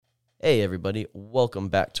Hey everybody, welcome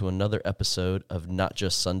back to another episode of Not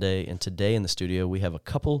Just Sunday. And today in the studio we have a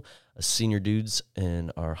couple of senior dudes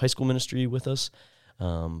in our high school ministry with us.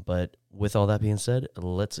 But with all that being said,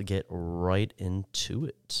 let's get right into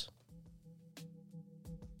it.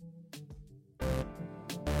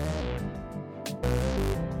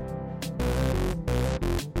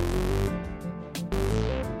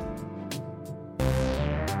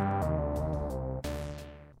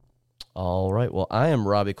 All right. Well, I am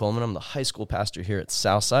Robbie Coleman. I'm the high school pastor here at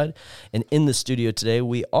Southside. And in the studio today,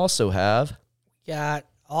 we also have... Got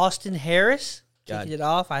Austin Harris kicking it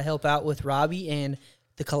off. I help out with Robbie and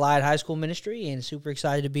the Collide High School Ministry, and super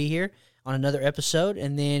excited to be here on another episode.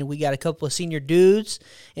 And then we got a couple of senior dudes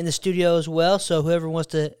in the studio as well. So whoever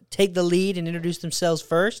wants to take the lead and introduce themselves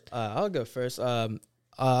first. I'll go first.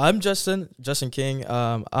 I'm Justin King.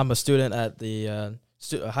 I'm a student at the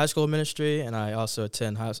high school ministry, and I also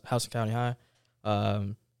attend Houston County High.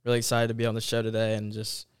 Really excited to be on the show today and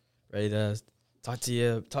just ready to talk to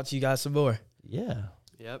you guys some more. Yeah.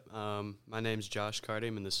 Yep. My name's Josh Carty.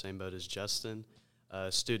 I'm in the same boat as Justin,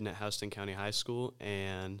 a student at Houston County High School,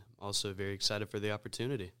 and also very excited for the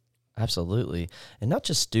opportunity. Absolutely. And not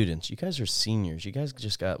just students. You guys are seniors. You guys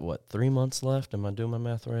just got, 3 months left? Am I doing my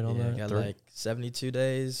math right on that? Yeah, got like 72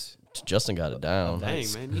 days. Justin got it down. Dang,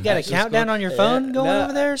 man. You got a countdown on your phone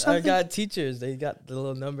over there or something? I got teachers. They got the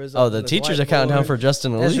little numbers. Oh, the teachers are counting down for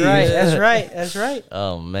Justin to leave. That's right.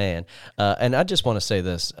 Oh, man. And I just want to say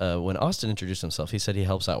this. When Austin introduced himself, he said he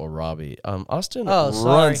helps out with Robbie. Austin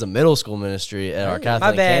runs the middle school ministry at our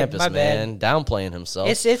Catholic campus, man. Downplaying himself.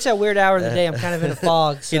 It's a weird hour of the day. I'm kind of in a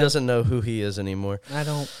fog. So. He doesn't know who he is anymore. I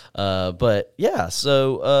don't. But, yeah,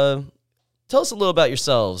 so... tell us a little about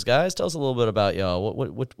yourselves, guys. Tell us a little bit about y'all.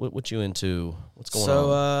 What you into? What's going on?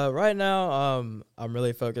 So right now, I'm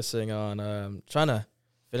really focusing on trying to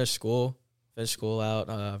finish school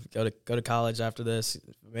out. Go to college after this.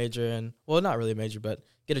 Major in not really major, but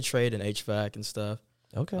get a trade in HVAC and stuff.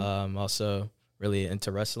 Okay. Also really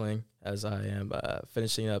into wrestling as I am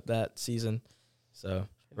finishing up that season. So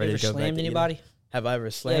ready to go back. Slammed anybody? Have I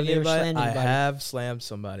ever slammed anybody? I have slammed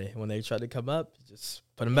somebody when they tried to come up. Just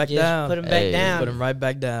put them back down. Put them back down. Put them right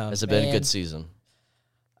back down. Has it been a good season?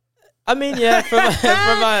 I mean, yeah,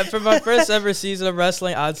 for my first ever season of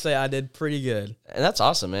wrestling, I'd say I did pretty good. And that's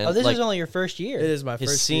awesome, man. Oh, this is only your first year. It is my first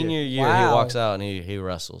year. His senior year, Wow. he walks out and he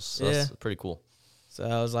wrestles. So that's pretty cool. So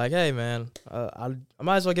I was like, hey, man, I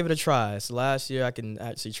might as well give it a try. So last year I can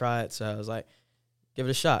actually try it. So I was like, give it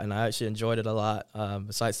a shot. And I actually enjoyed it a lot,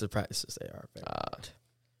 besides the practices they are.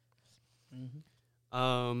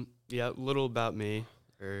 Yeah, a little about me.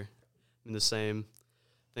 I'm in the same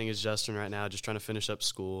thing as Justin right now, just trying to finish up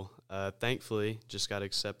school. Thankfully, just got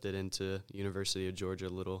accepted into University of Georgia a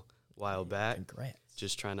little while back. Congrats.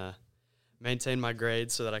 Just trying to maintain my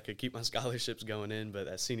grades so that I could keep my scholarships going in, but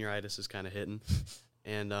that senioritis is kind of hitting.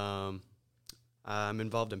 And I'm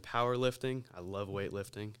involved in powerlifting. I love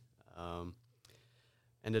weightlifting.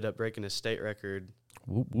 Ended up breaking a state record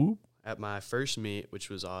Whoop, whoop. at my first meet, which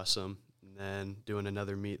was awesome, and then doing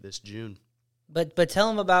another meet this June. But tell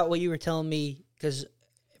them about what you were telling me, because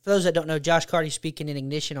for those that don't know, Josh Carty's speaking in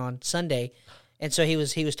Ignition on Sunday, and so he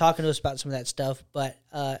was talking to us about some of that stuff. But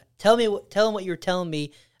tell him what you were telling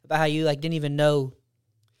me about how you didn't even know.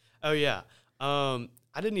 Oh yeah, I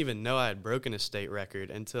didn't even know I had broken a state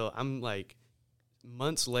record until I'm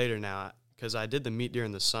months later now, because I did the meet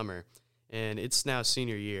during the summer, and it's now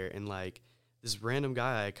senior year, and this random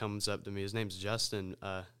guy comes up to me. His name's Justin,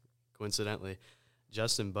 coincidentally.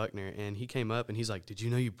 Justin Buckner, and he came up and he's like, "Did you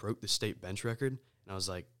know you broke the state bench record?" And I was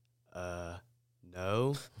like,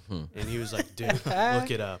 no. And he was like, "Dude, look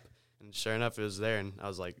it up." And sure enough, it was there, and I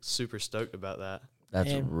was super stoked about that.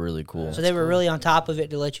 That's really cool. So they were really on top of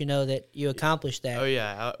it to let you know that you accomplished that. Oh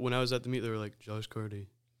yeah, when I was at the meet, they were like, "Josh Carty,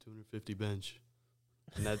 250 bench."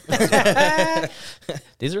 And that,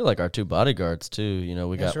 These are our two bodyguards too.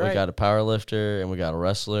 We got a power lifter and we got a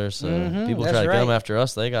wrestler. So people try to get them after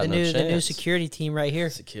us. They got no chance. The new security team right here.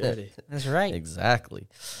 Security. That's right. Exactly.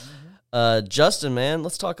 Justin, man,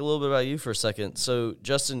 let's talk a little bit about you for a second. So,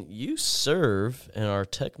 Justin, you serve in our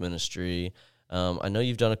tech ministry. I know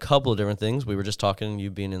you've done a couple of different things. We were just talking, you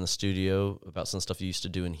being in the studio, about some stuff you used to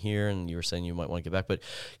do in here, and you were saying you might want to get back. But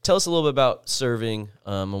tell us a little bit about serving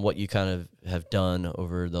and what you kind of have done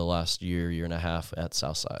over the last year and a half at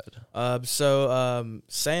Southside.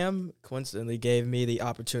 Sam coincidentally gave me the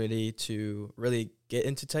opportunity to really get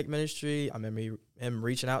into tech ministry. I remember him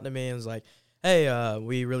reaching out to me and was like, hey,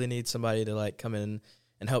 we really need somebody to come in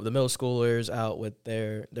and help the middle schoolers out with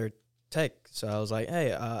their tech. So I was like,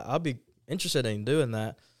 hey, I'll be interested in doing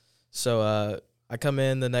that. So I come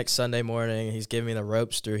in the next Sunday morning, and he's giving me the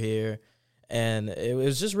ropes through here, and it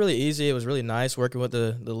was just really easy. It was really nice working with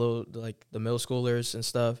the little, like, the middle schoolers and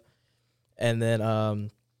stuff. And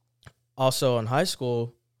then also in high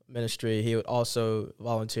school ministry, he would also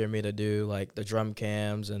volunteer me to do, like, the drum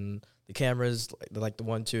cams and the cameras, like the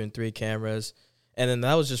 1, 2, and 3 cameras. And then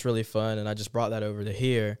that was just really fun, and I just brought that over to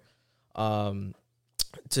here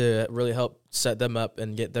to really help set them up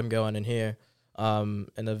and get them going in here. And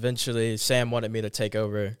eventually Sam wanted me to take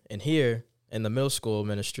over in here in the middle school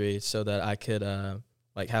ministry so that I could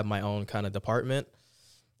like have my own kind of department.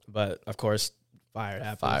 But of course, fire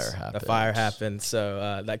happens. The fire happened,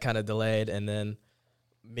 so that kind of delayed. And then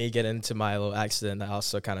me getting into my little accident, that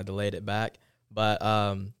also kind of delayed it back. But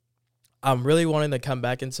I'm really wanting to come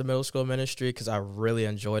back into middle school ministry because I really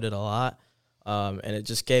enjoyed it a lot. And it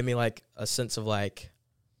just gave me like a sense of like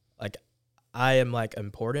I am like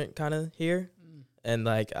important kind of here. And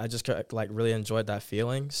like I just like really enjoyed that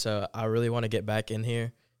feeling. So I really want to get back in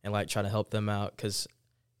here and like try to help them out, because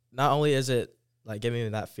not only is it like giving me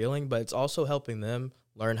that feeling, but it's also helping them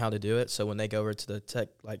learn how to do it. So when they go over to the tech,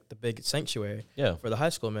 like the big sanctuary for the high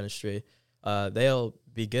school ministry, they'll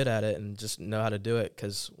be good at it and just know how to do it.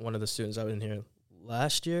 Because one of the students I was in here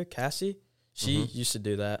last year, Cassie, she used to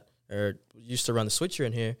do that, or used to run the switcher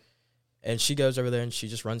in here, and she goes over there and she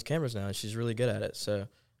just runs cameras now, and she's really good at it. So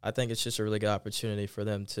I think it's just a really good opportunity for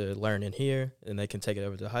them to learn in here, and they can take it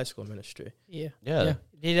over to the high school ministry. Yeah.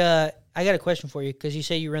 Did I got a question for you, because you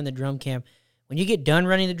say you run the drum cam. When you get done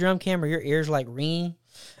running the drum cam, are your ears like ringing?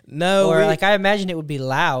 No, or like I imagine it would be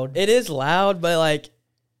loud. It is loud, but like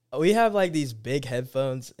we have like these big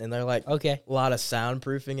headphones, and they're like a lot of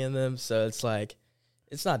soundproofing in them, so it's like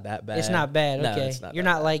it's not that bad. It's not bad. Okay, no, it's not. You're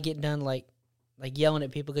not like getting done like yelling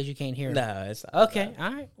at people because you can't hear them. No, it's not. Okay,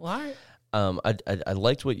 all right. Well, all right. I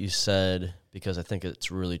liked what you said, because I think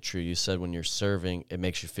it's really true. You said when you're serving, it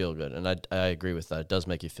makes you feel good, and I agree with that. It does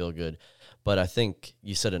make you feel good, but I think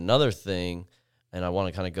you said another thing, and I want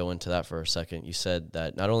to kind of go into that for a second. You said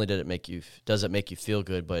that not only does it make you feel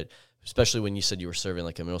good, but especially when you said you were serving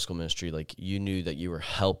like a middle school ministry, like you knew that you were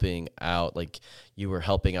helping out,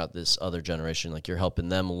 this other generation, like you're helping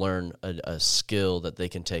them learn a skill that they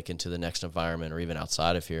can take into the next environment or even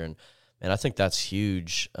outside of here. And I think that's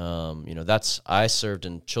huge. I served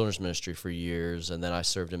in children's ministry for years, and then I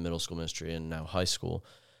served in middle school ministry and now high school.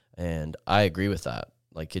 And I agree with that.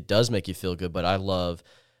 Like, it does make you feel good, but I love,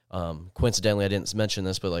 coincidentally, I didn't mention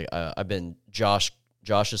this, but like I've been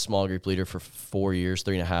Josh's small group leader for 4 years,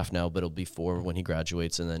 3.5 now, but it'll be 4 when he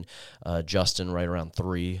graduates. And then Justin right around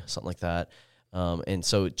 3, something like that. And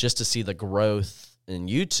so just to see the growth in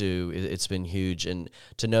you two, it's been huge. And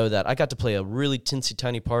to know that I got to play a really teensy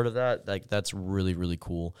tiny part of that, like that's really, really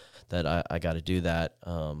cool that I got to do that.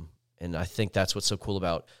 And I think that's what's so cool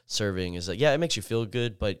about serving is that, yeah, it makes you feel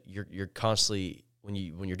good, but you're constantly, when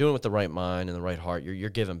you're doing it with the right mind and the right heart, you're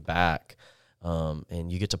giving back.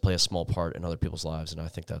 And you get to play a small part in other people's lives. And I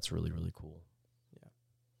think that's really, really cool.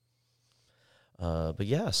 Yeah. But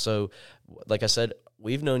yeah, so like I said,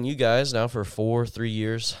 we've known you guys now for 3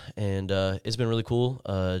 years, and it's been really cool.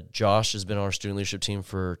 Josh has been on our student leadership team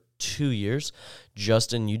for 2 years.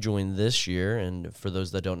 Justin, you joined this year, and for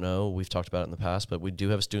those that don't know, we've talked about it in the past, but we do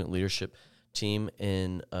have a student leadership team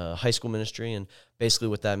in high school ministry, and basically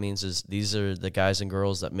what that means is these are the guys and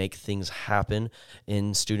girls that make things happen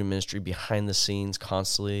in student ministry behind the scenes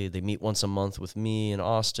constantly. They meet once a month with me and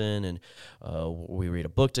Austin, and we read a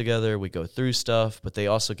book together, we go through stuff, but they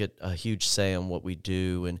also get a huge say on what we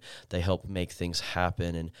do, and they help make things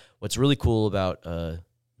happen. And what's really cool about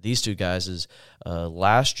these two guys is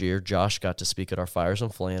last year Josh got to speak at our Fires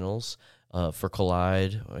and Flannels for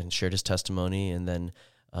Collide and shared his testimony, and then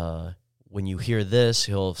when you hear this,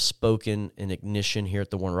 he'll have spoken in Ignition here at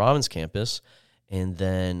the Warren Robins campus. And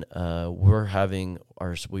then we're having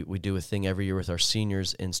we do a thing every year with our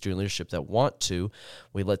seniors in student leadership that want to.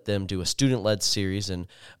 We let them do a student-led series, and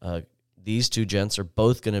these two gents are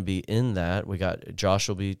both going to be in that. We got Josh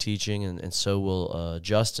will be teaching, and so will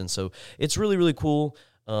Justin. So it's really, really cool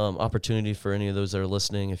opportunity for any of those that are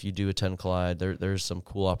listening. If you do attend Collide, there's some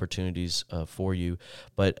cool opportunities for you.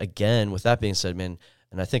 But again, with that being said, man,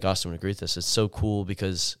 and I think Austin would agree with this, it's so cool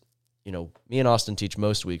because, me and Austin teach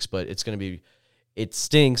most weeks, but it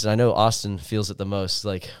stinks, and I know Austin feels it the most.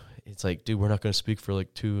 Like, it's like, dude, we're not going to speak for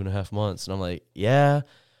like 2.5 months. And I'm like, yeah,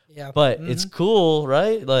 but it's cool,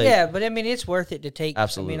 right? Like, yeah, but I mean, it's worth it to take.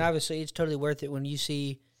 Absolutely. I mean, obviously, it's totally worth it when you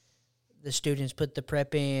see the students put the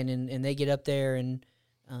prep in and they get up there and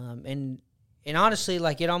honestly,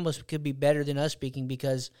 like, it almost could be better than us speaking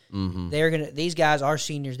because these guys are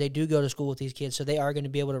seniors. They do go to school with these kids, so they are going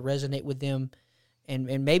to be able to resonate with them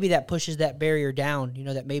and maybe that pushes that barrier down,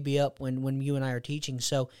 that may be up when you and I are teaching.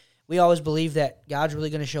 So we always believe that God's really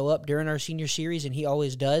going to show up during our senior series, and he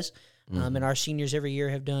always does. And our seniors every year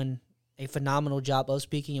have done a phenomenal job of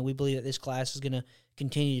speaking, and we believe that this class is going to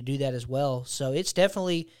continue to do that as well. So it's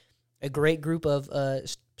definitely a great group of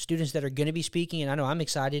students that are going to be speaking, and I know I'm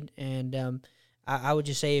excited. And I would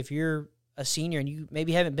just say, if you're a senior and you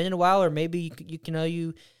maybe haven't been in a while, or maybe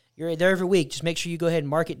you're there every week, just make sure you go ahead and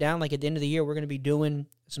mark it down. Like at the end of the year, we're going to be doing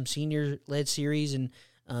some senior-led series, and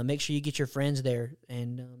make sure you get your friends there.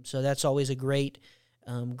 And so that's always a great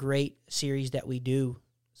series that we do.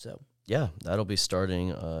 So yeah, that'll be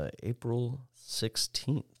starting April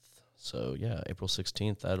 16th. So yeah, April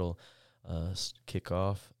 16th, that'll kick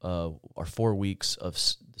off our 4 weeks of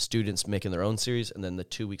students making their own series, and then the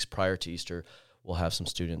 2 weeks prior to Easter, we'll have some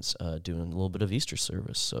students doing a little bit of Easter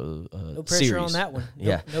service. So no pressure series on that one.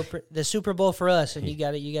 Yeah, the Super Bowl for us, and you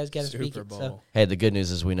guys got to speak it. So. Hey, the good news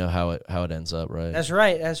is we know how it ends up, right? That's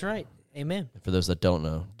right. Amen. For those that don't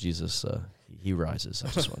know, Jesus he rises. I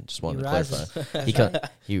just wanted to clarify.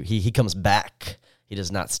 He comes back. He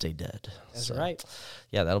does not stay dead. That's right.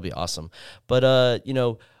 Yeah, that'll be awesome. But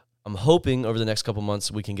I'm hoping over the next couple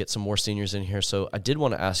months we can get some more seniors in here. So I did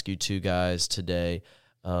want to ask you two guys today,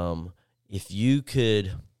 if you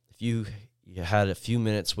had a few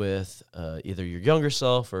minutes with either your younger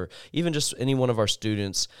self or even just any one of our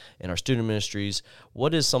students in our student ministries,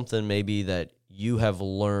 what is something maybe that you have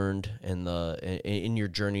learned in your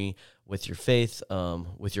journey with your faith,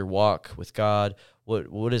 with your walk with God?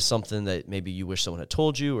 What is something that maybe you wish someone had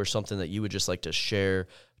told you, or something that you would just like to share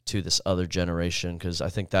to this other generation? Because I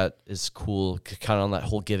think that is cool, kind of on that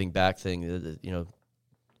whole giving back thing,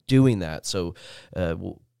 doing that. So,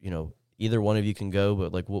 either one of you can go,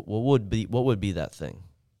 but like, what would be that thing?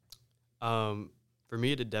 For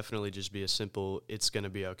me, it'd definitely just be a simple, it's going to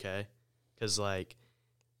be okay. Because like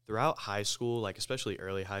throughout high school, like especially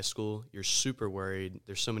early high school, you're super worried.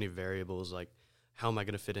 There's so many variables, like how am I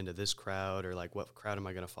going to fit into this crowd, or like what crowd am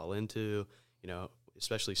I going to fall into?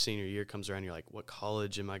 Especially senior year comes around, you're like, what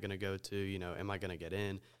college am I going to go to? Am I going to get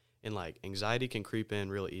in? And like anxiety can creep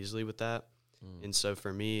in real easily with that. And so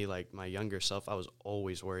for me, like my younger self, I was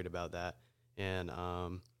always worried about that. And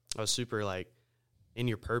I was super like in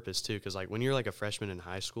your purpose too, because like when you're like a freshman in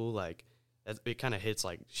high school, like it kind of hits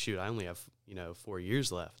like, shoot, I only have 4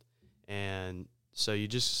 years left. And so you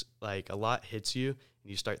just like a lot hits you,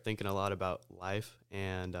 and you start thinking a lot about life.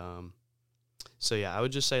 And so yeah, I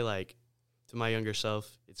would just say like to my younger self,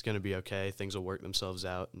 it's going to be okay. Things will work themselves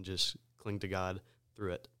out, and just cling to God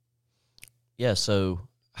through it. Yeah. So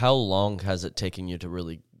how long has it taken you to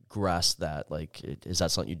really grasp that? Like, is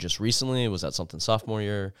that something you just recently? Was that something sophomore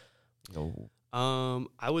year?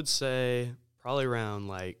 I would say probably around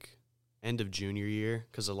like end of junior year,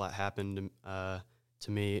 because a lot happened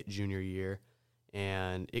to me junior year,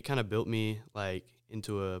 and it kind of built me like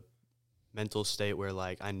into a mental state where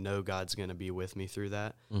like I know God's going to be with me through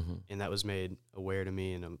that. And that was made aware to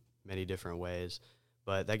me in many different ways.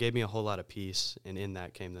 But that gave me a whole lot of peace, and in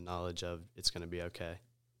that came the knowledge of it's going to be okay.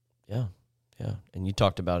 Yeah. And you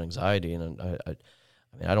talked about anxiety, and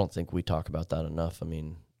I don't think we talk about that enough. I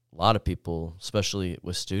mean, a lot of people, especially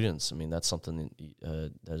with students, I mean, that's something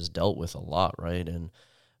that is dealt with a lot, right? And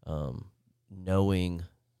knowing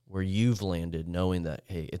where you've landed, knowing that,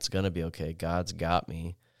 hey, it's going to be okay. God's got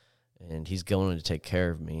me, and he's going to take care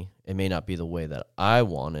of me. It may not be the way that I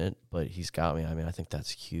want it, but he's got me. I mean, I think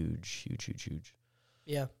that's huge.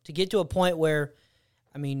 Yeah, to get to a point where,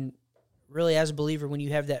 I mean, really as a believer, when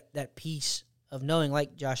you have that peace of knowing,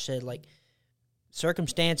 like Josh said, like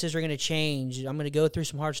circumstances are going to change. I'm going to go through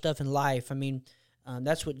some hard stuff in life. I mean,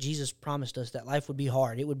 that's what Jesus promised us, that life would be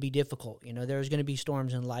hard. It would be difficult. There's going to be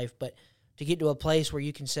storms in life, but to get to a place where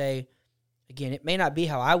you can say, again, it may not be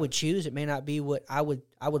how I would choose. It may not be what I would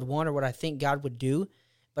want or what I think God would do,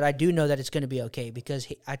 but I do know that it's going to be okay, because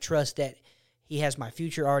I trust that he has my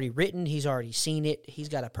future already written. He's already seen it. He's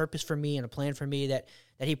got a purpose for me and a plan for me that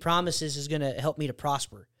he promises is going to help me to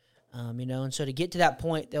prosper. And so to get to that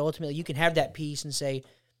point, that ultimately you can have that peace and say,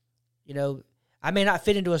 I may not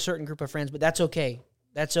fit into a certain group of friends, but that's okay.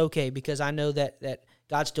 That's okay, because I know that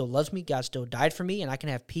God still loves me. God still died for me, and I can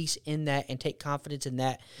have peace in that and take confidence in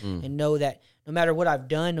that and know that no matter what I've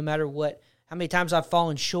done, no matter how many times I've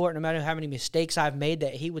fallen short, no matter how many mistakes I've made,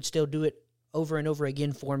 that he would still do it over and over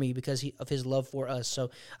again for me because of his love for us.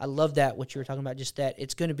 So I love that, what you were talking about, just that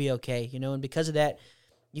it's going to be okay, and because of that,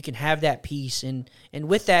 you can have that peace. And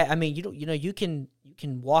with that, I mean, you can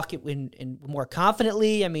walk it in more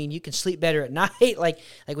confidently. I mean, you can sleep better at night. Like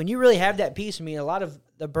when you really have that peace, I mean, a lot of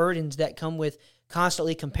the burdens that come with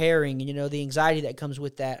constantly comparing, the anxiety that comes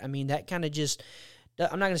with that, I mean, that kind of just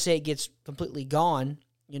I'm not going to say it gets completely gone,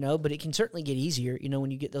 but it can certainly get easier,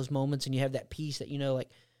 when you get those moments and you have that peace that, like,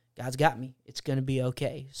 God's got me. It's going to be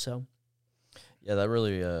okay. So, yeah, that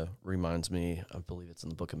really reminds me. I believe it's in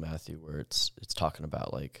the book of Matthew where it's talking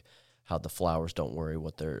about like how the flowers don't worry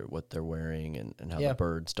what they're wearing, and how the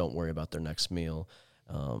birds don't worry about their next meal.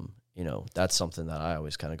 That's something that I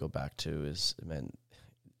always kind of go back to is, man,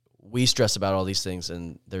 we stress about all these things,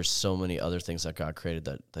 and there's so many other things that God created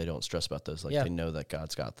that they don't stress about those. Like they know that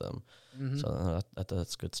God's got them. Mm-hmm. So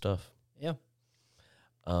that's good stuff. Yeah.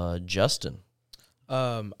 Justin.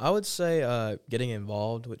 I would say getting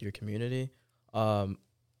involved with your community. I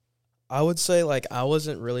would say like I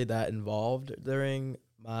wasn't really that involved during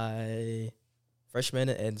my freshman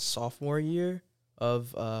and sophomore year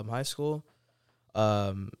of high school.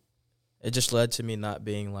 It just led to me not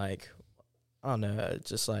being like, I don't know,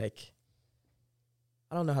 just like,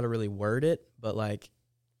 I don't know how to really word it, but like,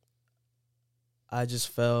 I just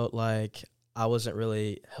felt like I wasn't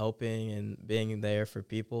really helping and being there for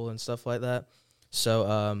people and stuff like that.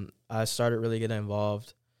 So I started really getting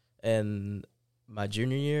involved in my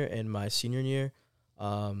junior year and my senior year.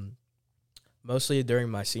 Mostly during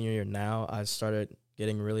my senior year now, I started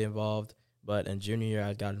getting really involved. But in junior year,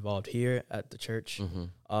 I got involved here at the church.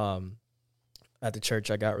 Mm-hmm. At the church,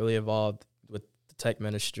 I got really involved with the tech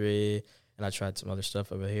ministry, and I tried some other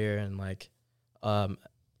stuff over here. And like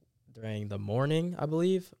during the morning, I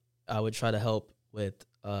believe, I would try to help with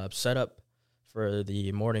setup for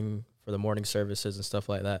the morning services and stuff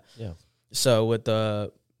like that. Yeah. So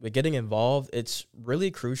with getting involved, it's really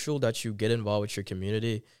crucial that you get involved with your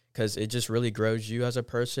community because it just really grows you as a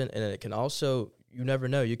person, and it can also, you never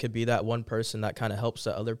know, you could be that one person that kind of helps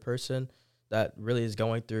the other person that really is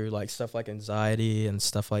going through like stuff like anxiety and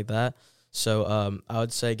stuff like that. So I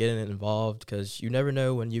would say getting involved because you never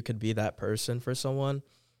know when you could be that person for someone,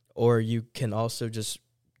 or you can also just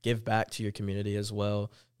give back to your community as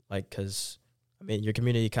well. Like, because, I mean, your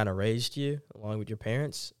community kind of raised you along with your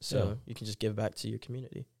parents, so you can just give back to your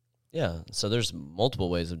community. Yeah, so there's multiple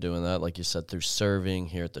ways of doing that, like you said, through serving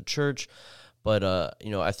here at the church. But,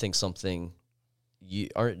 I think something you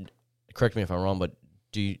aren't, correct me if I'm wrong, but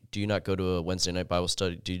do you not go to a Wednesday night Bible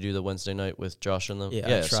study? Do you do the Wednesday night with Josh and them?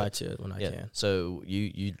 Yeah, I try to when I can. So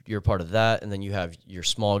you're part of that, and then you have your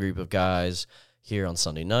small group of guys here on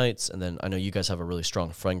Sunday nights, and then I know you guys have a really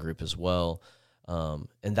strong friend group as well.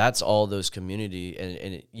 And that's all those community,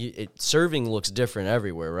 and serving looks different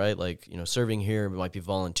everywhere, right? Like, serving here might be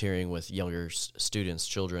volunteering with younger students,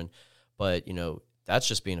 children, but, that's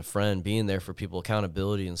just being a friend, being there for people,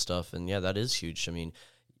 accountability and stuff. And yeah, that is huge. I mean,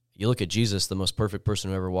 you look at Jesus, the most perfect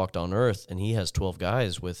person who ever walked on earth, and he has 12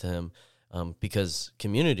 guys with him, because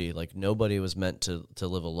community, like nobody was meant to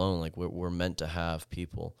live alone. Like we're meant to have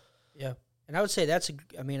people. Yeah. And I would say that's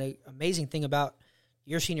an amazing thing about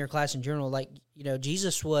your senior class in general. Like,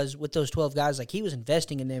 Jesus was with those 12 guys, like he was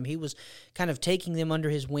investing in them. He was kind of taking them under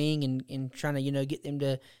his wing and trying to, get them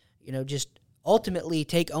to, just ultimately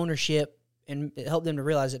take ownership and help them to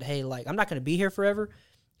realize that, hey, like I'm not going to be here forever.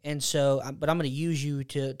 And so, but I'm going to use you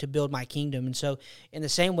to build my kingdom. And so in the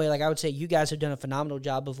same way, like I would say you guys have done a phenomenal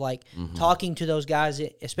job of like talking to those guys,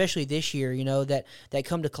 especially this year, that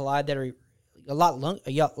come to Collide that are a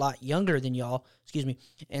lot younger than y'all, excuse me.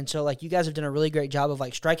 And so like you guys have done a really great job of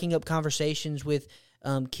like striking up conversations with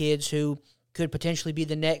kids who could potentially be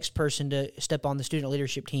the next person to step on the student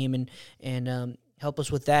leadership team and help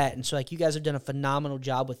us with that. And so like you guys have done a phenomenal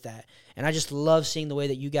job with that. And I just love seeing the way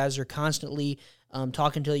that you guys are constantly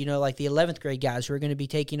talking to, like the 11th grade guys who are going to be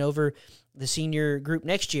taking over the senior group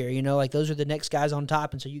next year, like those are the next guys on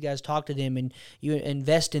top. And so you guys talk to them and you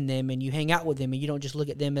invest in them and you hang out with them and you don't just look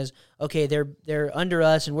at them as, okay, they're under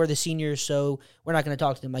us and we're the seniors, so we're not going to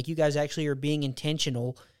talk to them. Like you guys actually are being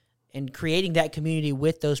intentional and creating that community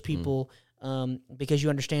with those people because you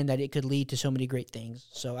understand that it could lead to so many great things.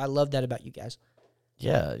 So I love that about you guys.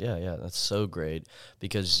 Yeah. That's so great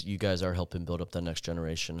because you guys are helping build up the next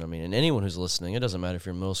generation. I mean, and anyone who's listening, it doesn't matter if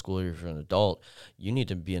you're in middle school or if you're an adult, you need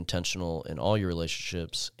to be intentional in all your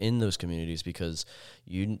relationships in those communities because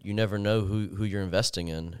you never know who you're investing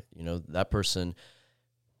in. That person,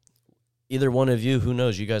 either one of you, who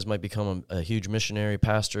knows, you guys might become a huge missionary,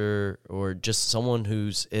 pastor, or just someone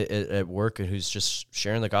who's at work and who's just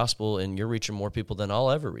sharing the gospel, and you're reaching more people than I'll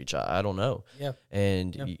ever reach. I don't know. Yeah.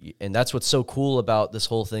 And that's what's so cool about this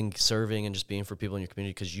whole thing, serving and just being for people in your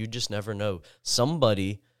community, because you just never know.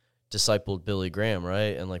 Somebody discipled Billy Graham,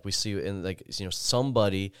 right? And like we see, and like,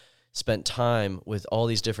 somebody spent time with all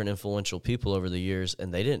these different influential people over the years,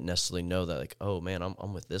 and they didn't necessarily know that, like, oh man,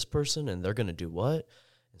 I'm with this person, and they're going to do what?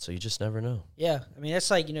 And so you just never know. Yeah, I mean, that's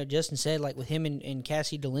like, Justin said, like with him and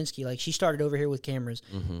Cassie Dolinsky, like she started over here with cameras,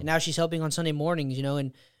 and now she's helping on Sunday mornings,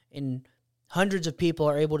 and hundreds of people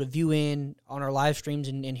are able to view in on our live streams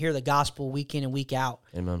and hear the gospel week in and week out.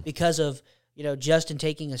 Amen. Because of, Justin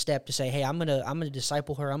taking a step to say, hey, I'm gonna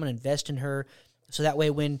disciple her, I'm gonna invest in her, so that way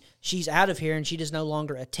when she's out of here and she is no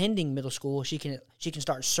longer attending middle school, she can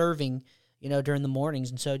start serving, during the mornings.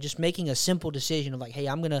 And so just making a simple decision of like, hey,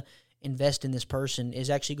 I'm gonna invest in this person is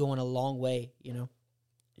actually going a long way,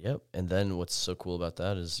 Yep. And then what's so cool about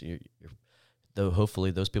that is though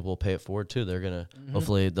hopefully those people will pay it forward too. They're gonna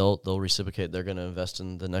hopefully they'll reciprocate. They're gonna invest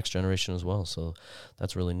in the next generation as well. So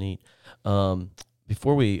that's really neat.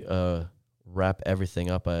 Before we wrap everything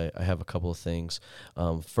up, I have a couple of things.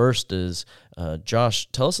 First is Josh,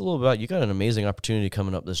 tell us a little about, you got an amazing opportunity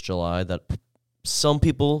coming up this July that some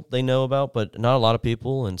people they know about, but not a lot of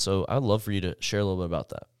people. And so I'd love for you to share a little bit about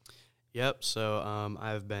that. Yep. So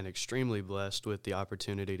I've been extremely blessed with the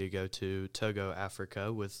opportunity to go to Togo,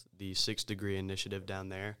 Africa, with the 6 Degree Initiative down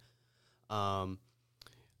there. I've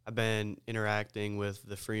been interacting with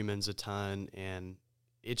the Freemans a ton, and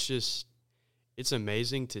it's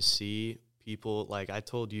amazing to see people. Like, I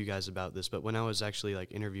told you guys about this, but when I was actually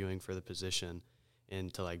like interviewing for the position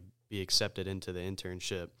and to like be accepted into the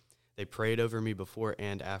internship, they prayed over me before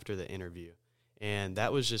and after the interview. And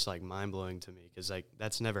that was just, like, mind-blowing to me because, like,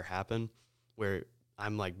 that's never happened where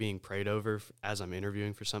I'm, like, being prayed over as I'm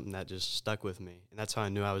interviewing for something. That just stuck with me. And that's how I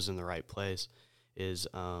knew I was in the right place is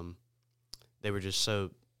they were just so,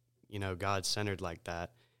 God-centered like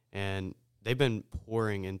that. And they've been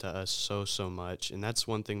pouring into us so much. And that's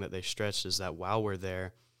one thing that they stressed is that while we're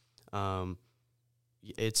there,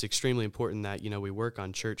 it's extremely important that, we work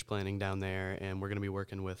on church planning down there, and we're going to be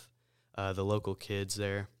working with the local kids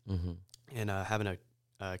there. Mm-hmm. And having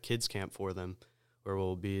a kids camp for them where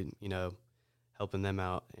we'll be, helping them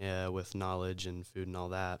out with knowledge and food and all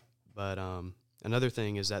that. But another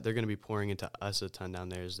thing is that they're going to be pouring into us a ton down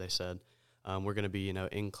there, as they said. We're going to be,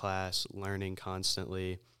 in class, learning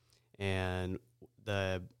constantly. And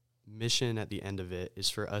the mission at the end of it is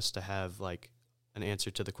for us to have, like, an answer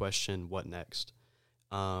to the question, what next?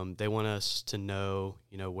 They want us to know,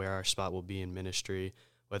 where our spot will be in ministry,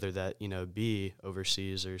 whether that, be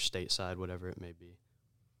overseas or stateside, whatever it may be.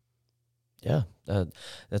 Yeah,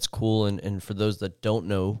 that's cool. And for those that don't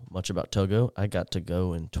know much about Togo, I got to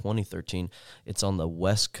go in 2013. It's on the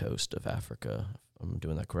west coast of Africa. I'm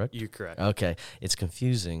doing that correct? You're correct. Okay. It's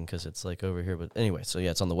confusing because it's like over here. But anyway, so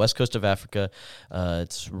yeah, it's on the west coast of Africa.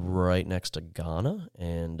 It's right next to Ghana.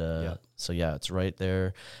 And so, yeah, it's right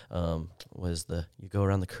there. You go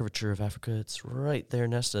around the curvature of Africa. It's right there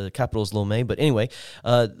next to the capital is Lomé. But anyway,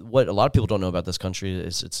 what a lot of people don't know about this country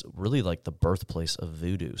is it's really like the birthplace of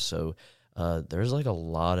voodoo. So there's like a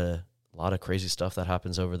lot of crazy stuff that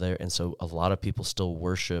happens over there. And so a lot of people still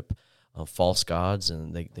worship false gods,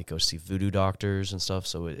 and they go see voodoo doctors and stuff.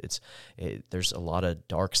 So there's a lot of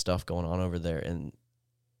dark stuff going on over there, and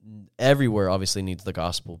everywhere obviously needs the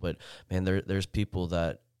gospel. But man, there's people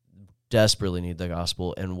that desperately need the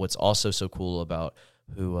gospel. And what's also so cool about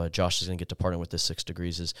who Josh is going to get to partner with this 6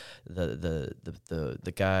 Degrees is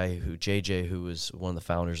the guy who JJ, who was one of the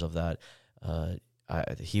founders of that.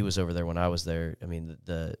 He was over there when I was there. I mean,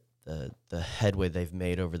 the headway they've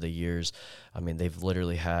made over the years. I mean, they've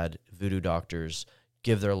literally had voodoo doctors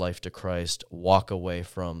give their life to Christ, walk away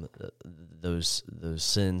from those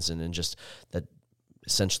sins and just that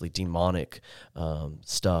essentially demonic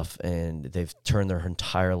stuff, and they've turned their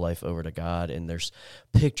entire life over to God. And there's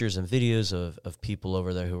pictures and videos of people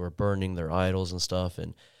over there who are burning their idols and stuff.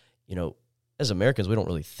 And as Americans, we don't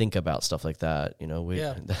really think about stuff like that.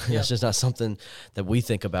 It's just not something that we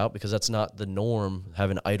think about because that's not the norm,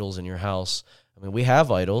 having idols in your house. I mean, we have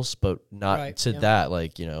idols, but not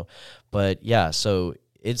that, But yeah, so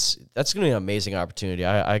that's going to be an amazing opportunity.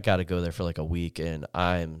 I got to go there for like a week, and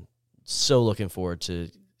I'm so looking forward to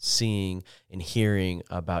seeing and hearing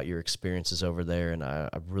about your experiences over there. And I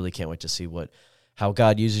really can't wait to see how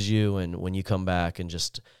God uses you, and when you come back, and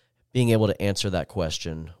just being able to answer that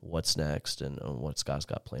question, what's next, and what's God's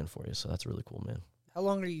got planned for you. So that's really cool, man. How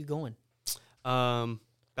long are you going? About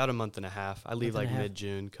a month and a half. I leave like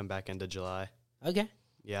mid-June, come back into July. Okay.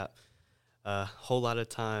 Yeah. A whole lot of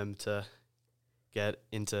time to get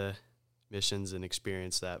into missions and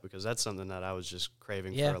experience that, because that's something that I was just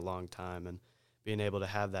craving for a long time, and being able to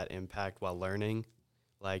have that impact while learning,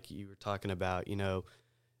 like you were talking about,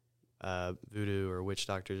 voodoo or witch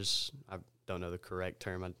doctors. I don't know the correct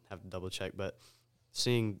term. I'd have to double check, but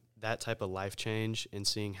seeing that type of life change and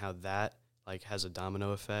seeing how that like has a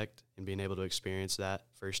domino effect, and being able to experience that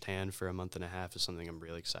firsthand for a month and a half is something I'm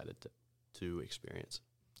really excited to experience.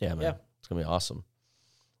 Yeah, man. Yeah. It's going to be awesome.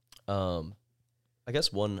 I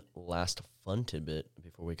guess one last fun tidbit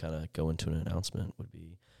before we kind of go into an announcement would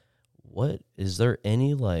be, is there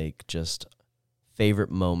any like just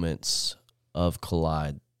favorite moments of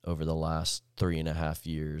Collide over the last 3.5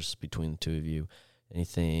 years between the two of you?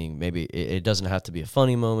 Anything, maybe it doesn't have to be a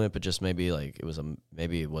funny moment, but just maybe like it was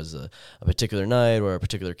a particular night or a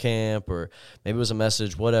particular camp, or maybe it was a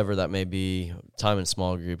message, whatever that may be, time in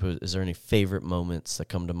small group. Is there any favorite moments that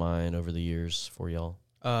come to mind over the years for y'all?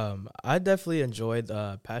 I definitely enjoyed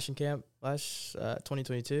Passion Camp last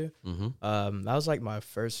 2022. Mm-hmm. That was like my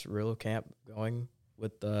first real camp going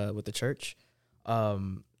with the church.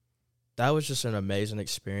 That was just an amazing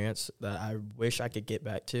experience that I wish I could get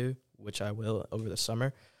back to, which I will over the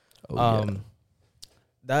summer. Yeah.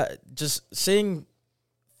 That just seeing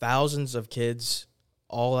thousands of kids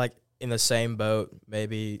all like in the same boat,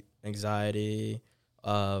 maybe anxiety,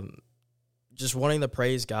 just wanting to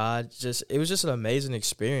praise God. It was just an amazing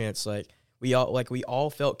experience. Like we all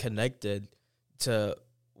felt connected to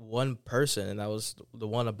one person, and that was the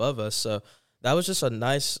one above us. So that was just a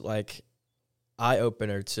nice like eye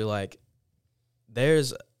opener to like,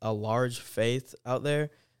 there's a large faith out there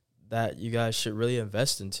that you guys should really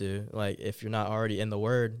invest into. Like, if you're not already in the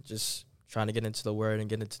Word, just trying to get into the Word and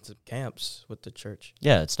get into the camps with the church.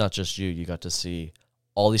 Yeah, it's not just you. You got to see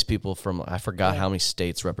all these people from, I forgot how many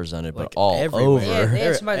states represented, Like but all everywhere. over. Yeah, they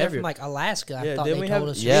had somebody there Every- from like Alaska. I Yeah, thought then they we told have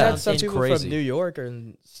us. or yeah, we had something. some people crazy. from New York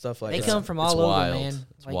and stuff like They that. come from It's all over, wild. man.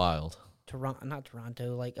 It's Like, wild. Toronto, not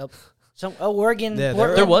Toronto, like up Oregon. Yeah,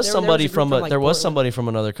 Portland. There was a somebody group from like there was Portland. somebody from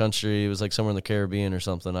another country. It was like somewhere in the Caribbean or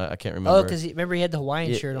something. I can't remember. Oh, because remember he had the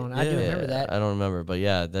Hawaiian shirt on. I do remember that. I don't remember, but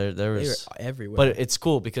yeah, there They were was. everywhere. But it's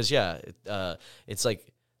cool because it's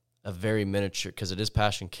like a very miniature, because it is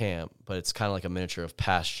Passion Camp, but it's kind of like a miniature of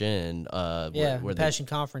Passion. Where Passion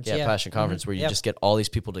Conference. Yeah, Passion Conference, Mhm. where you Yep. just get all these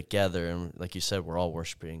people together, and like you said, we're all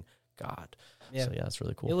worshiping God. Yeah. So yeah, it's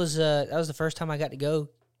really cool. It was that was the first time I got to go.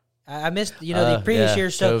 I missed the previous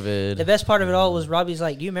year. So COVID. the best part of it all was Robbie's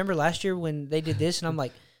like, "Do you remember last year when they did this?" And I'm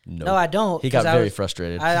like, Nope. "No, I don't." He got 'cause very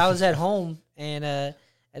frustrated. I was at home, and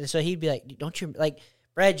so he'd be like, "Don't you like?"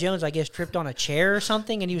 Brad Jones, I guess, tripped on a chair or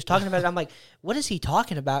something, and he was talking about it. I'm like, "What is he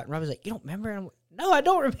talking about?" And Robbie's like, "You don't remember?" And I'm like, "No, I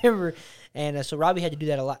don't remember." And so Robbie had to do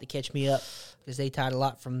that a lot to catch me up because they tied a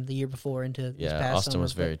lot from the year before into this past Austin summer.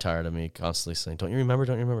 was very tired of me constantly saying, "Don't you remember?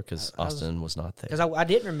 Don't you remember?" Because I was- Austin was not there. because I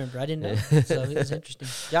didn't remember. I didn't know. So it was interesting.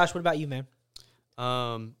 Josh, what about you, man?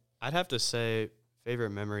 I'd have to say favorite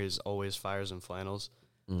memory is always Fires and Flannels.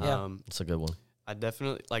 Yeah. It's a good one. I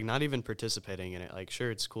definitely, like, not even participating in it. Like,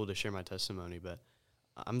 sure, it's cool to share my testimony, but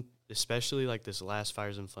I'm especially like this last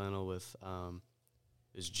Fires and Flannel with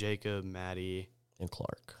is Jacob, Maddie, And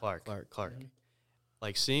Clark. Clark. Mhm.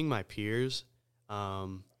 Like, seeing my peers,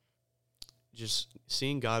 just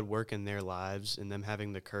seeing God work in their lives and them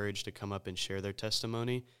having the courage to come up and share their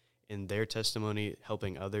testimony, and their testimony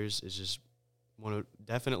helping others is just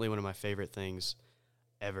definitely one of my favorite things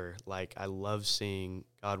ever. Like, I love seeing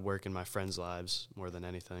God work in my friends' lives more than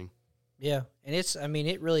anything. Yeah, and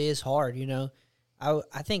it really is hard, you know.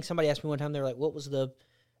 I think somebody asked me one time, they were like, what was the,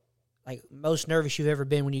 like, most nervous you've ever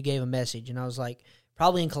been when you gave a message? And I was like,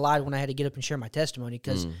 probably in Collide when I had to get up and share my testimony,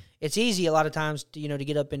 because it's easy a lot of times to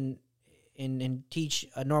get up and teach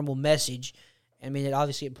a normal message. I mean,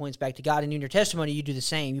 it points back to God, and in your testimony, you do the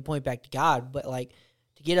same. You point back to God, but, like,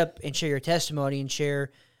 to get up and share your testimony and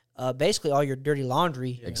share basically all your dirty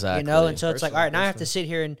laundry, Exactly. And so it's like, all right, now I have to sit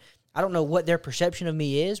here, and I don't know what their perception of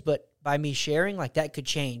me is, but by me sharing, like, that could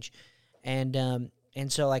change. And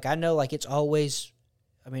so, like, I know, like, it's always,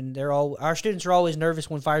 I mean, our students are always nervous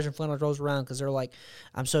when Fires and Flannels rolls around, because they're like,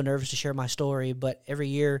 I'm so nervous to share my story. But every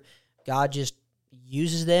year, God just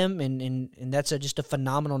uses them, and that's just a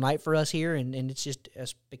phenomenal night for us here, and it's just a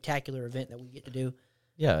spectacular event that we get to do.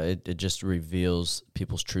 Yeah, it just reveals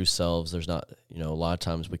people's true selves. There's not, a lot of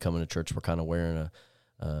times we come into church, we're kind of wearing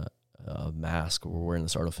a mask, or we're wearing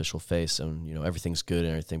this artificial face, and, everything's good and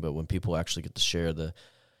everything. But when people actually get to share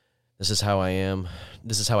this is how I am,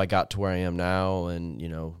 this is how I got to where I am now,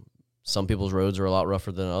 and, some people's roads are a lot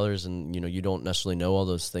rougher than others, and, you don't necessarily know all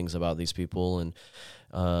those things about these people, and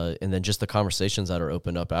then just the conversations that are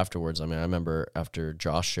opened up afterwards. I mean, I remember after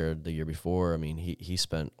Josh shared the year before, I mean, he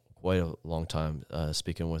spent quite a long time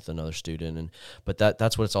speaking with another student, but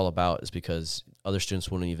that's what it's all about, is because other students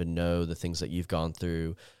wouldn't even know the things that you've gone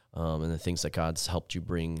through, and the things that God's helped you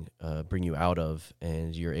bring you out of,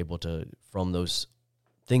 and you're able to, from those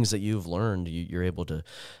things that you've learned, you're able to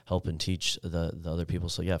help and teach the other people.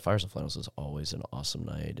 So yeah, Fires and Flannels is always an awesome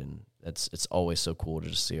night, and it's always so cool to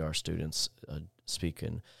just see our students speak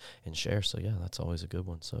and share. So yeah, that's always a good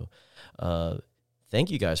one. So thank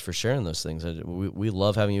you guys for sharing those things. We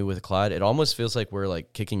love having you with Clyde. It almost feels like we're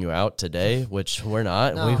like kicking you out today, which we're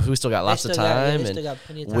not. No. We still got lots of time, They still got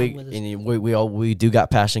plenty of time with us. we do got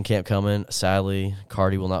Passion Camp coming. Sadly,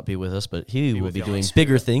 Carty will not be with us, but he will be doing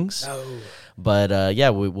bigger things. No. But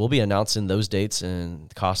we'll be announcing those dates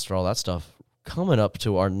and costs for all that stuff coming up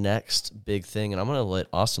to our next big thing. And I'm going to let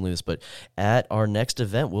Austin lead this, but at our next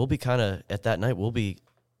event, we'll be at that night, we'll be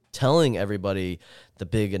telling everybody the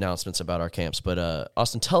big announcements about our camps. But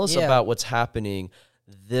Austin, tell us about what's happening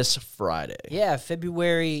this Friday. Yeah,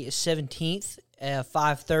 February 17th at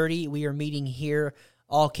 5:30. We are meeting here.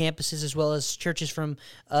 All campuses as well as churches from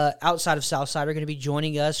outside of Southside are going to be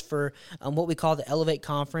joining us for what we call the Elevate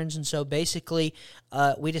Conference. And so basically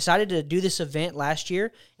we decided to do this event last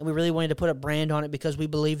year, and we really wanted to put a brand on it because we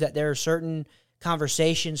believe that there are certain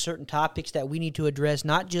conversations, certain topics that we need to address,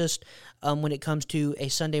 not just when it comes to a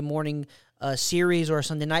Sunday morning series or a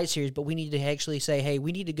Sunday night series, but we need to actually say, hey,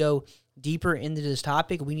 we need to go deeper into this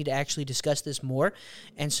topic. We need to actually discuss this more.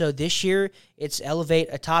 And so this year, it's Elevate,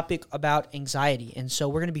 a topic about anxiety. And so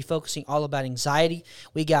we're going to be focusing all about anxiety.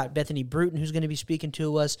 We got Bethany Bruton, who's going to be speaking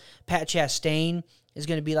to us. Pat Chastain is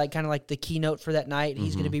going to be kind of like the keynote for that night.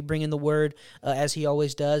 He's going to be bringing the word as he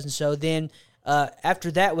always does. And so then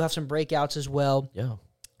after that, we'll have some breakouts as well. Yeah.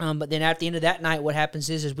 But then at the end of that night, what happens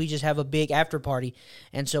is we just have a big after party.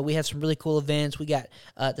 And so we have some really cool events. We got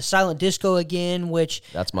the silent disco again, which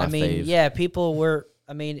that's my fave. Yeah, people were,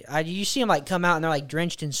 you see them come out and they're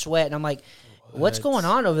drenched in sweat. And I'm like, what's going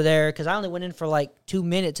on over there? Because I only went in for 2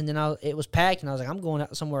 minutes and then it was packed and I was like, I'm going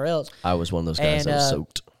out somewhere else. I was one of those guys that was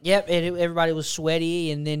soaked. Yep, everybody was sweaty.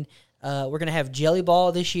 And then we're going to have Jelly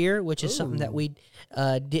Ball this year, which is something that we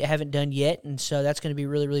haven't done yet, and so that's going to be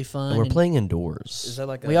really, really fun. And we're playing indoors. Is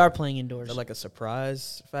that we are playing indoors. Is that a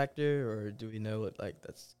surprise factor, or do we know what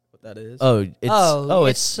that is? It's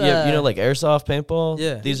airsoft paintball.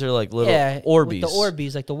 Yeah, these are little Orbeez. The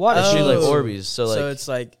Orbeez, the water. Shoot Orbeez. So it's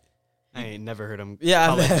I ain't never heard them.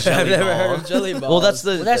 Yeah, I've never heard of jelly balls. Well, that's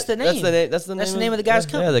the name. That's the name of the guy's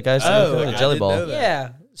company. Yeah, the guy's the jelly ball.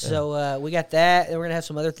 Yeah. So we got that, and we're gonna have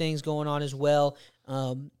some other things going on as well.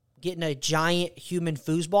 Getting a giant human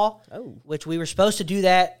foosball, which we were supposed to do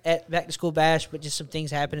that at Back to School Bash, but just some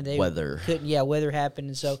things happened and weather happened,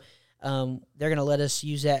 and so they're gonna let us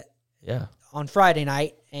use that on Friday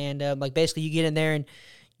night. And basically, you get in there and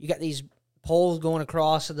you got these poles going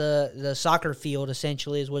across the soccer field.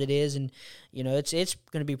 Essentially, is what it is, and it's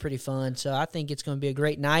gonna be pretty fun. So I think it's gonna be a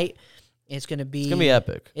great night. It's gonna be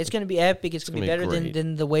epic. It's gonna be epic. It's gonna be better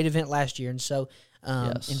than the weight event last year, and so.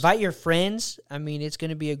 Invite your friends. It's going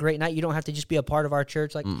to be a great night. You don't have to just be a part of our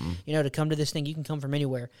church, to come to this thing. You can come from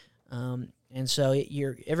anywhere. And so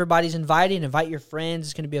everybody's invited. Invite your friends.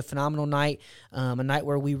 It's going to be a phenomenal night, a night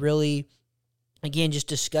where we really, again, just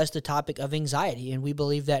discuss the topic of anxiety. And we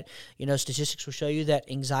believe that, statistics will show you that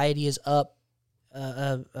anxiety is up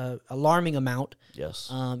alarming amount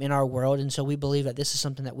in our world, and so we believe that this is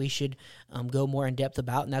something that we should go more in depth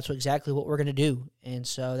about, and that's exactly what we're going to do. And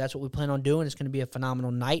so that's what we plan on doing. It's going to be a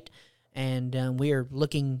phenomenal night, and we are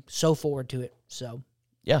looking so forward to it. So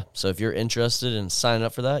if you're interested in signing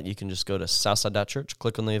up for that, you can just go to southside.church,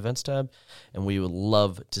 click on the events tab, and we would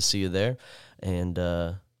love to see you there. And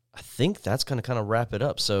I think that's going to kind of wrap it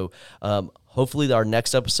up. So hopefully our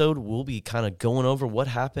next episode, we'll be kind of going over what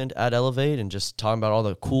happened at Elevate and just talking about all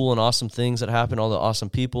the cool and awesome things that happened, all the awesome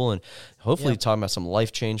people, and hopefully talking about some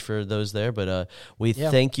life change for those there. But we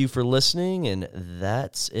thank you for listening, and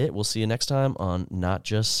that's it. We'll see you next time on Not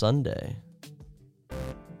Just Sunday.